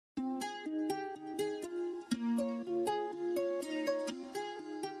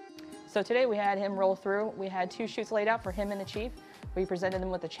So today we had him roll through. We had 2 chutes laid out for him and the chief. We presented them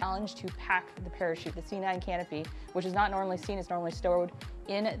with a challenge to pack the parachute, the C9 canopy, which is not normally seen. It's normally stored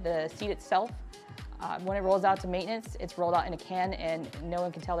in the seat itself. When it rolls out to maintenance, it's rolled out in a can and no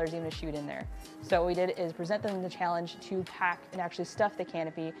one can tell there's even a chute in there. So what we did is present them the challenge to pack and actually stuff the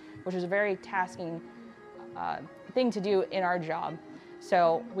canopy, which is a very tasking thing to do in our job.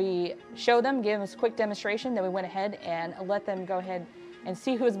 So we showed them, gave them a quick demonstration, then we went ahead and let them go ahead and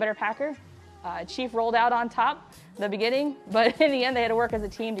see who was the better packer. Chief rolled out on top in the beginning, but in the end they had to work as a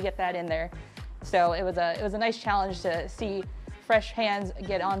team to get that in there. So it was a nice challenge to see fresh hands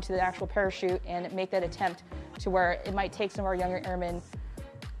get onto the actual parachute and make that attempt to where it might take some of our younger airmen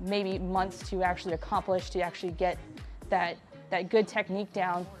maybe months to actually accomplish, to actually get that good technique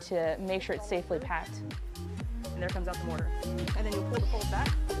down to make sure it's safely packed. And there comes out the mortar. And then you pull the fold back.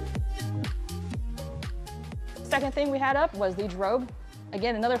 Second thing we had up was the drogue.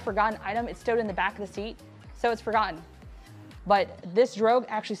 Again, another forgotten item. It's stowed in the back of the seat, so it's forgotten. But this drogue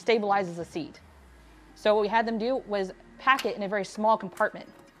actually stabilizes the seat. So what we had them do was pack it in a very small compartment.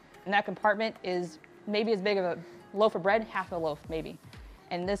 And that compartment is maybe as big of a loaf of bread, half a loaf maybe.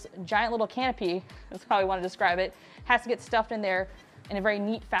 And this giant little canopy, that's how I want to describe it, has to get stuffed in there in a very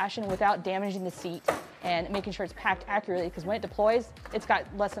neat fashion without damaging the seat and making sure it's packed accurately, because when it deploys, it's got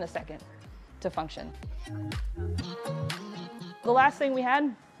less than a second to function. The last thing we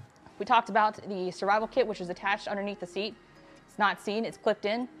had, we talked about the survival kit, which is attached underneath the seat. It's not seen, it's clipped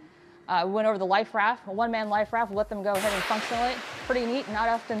in. We went over the life raft, a 1-man life raft. We let them go ahead and functional it. Pretty neat, not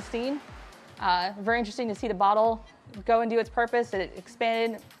often seen. Very interesting to see the bottle go and do its purpose. It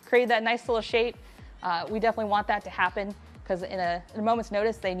expanded, created that nice little shape. We definitely want that to happen, because in a moment's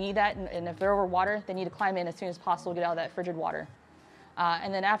notice, they need that, and if they're over water, they need to climb in as soon as possible to get out of that frigid water.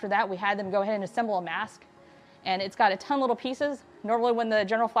 And then after that, we had them go ahead and assemble a mask. And it's got a ton of little pieces. Normally when the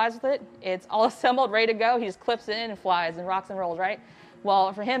general flies with it, it's all assembled, ready to go. He just clips it in and flies and rocks and rolls, right?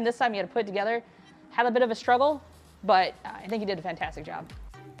 Well, for him, this time he had to put it together. Had a bit of a struggle, but I think he did a fantastic job.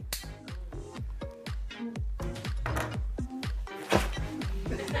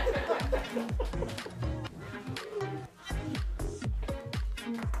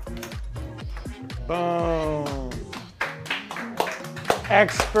 Boom.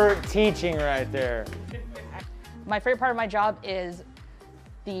 Expert teaching right there. My favorite part of my job is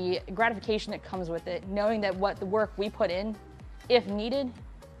the gratification that comes with it, knowing that what the work we put in, if needed,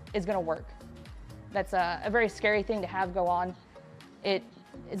 is going to work. That's a very scary thing to have go on. It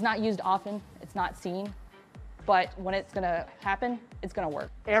is not used often, it's not seen, but when it's going to happen, it's going to work.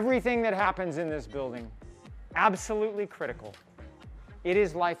 Everything that happens in this building, absolutely critical. It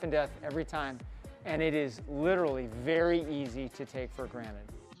is life and death every time, and it is literally very easy to take for granted.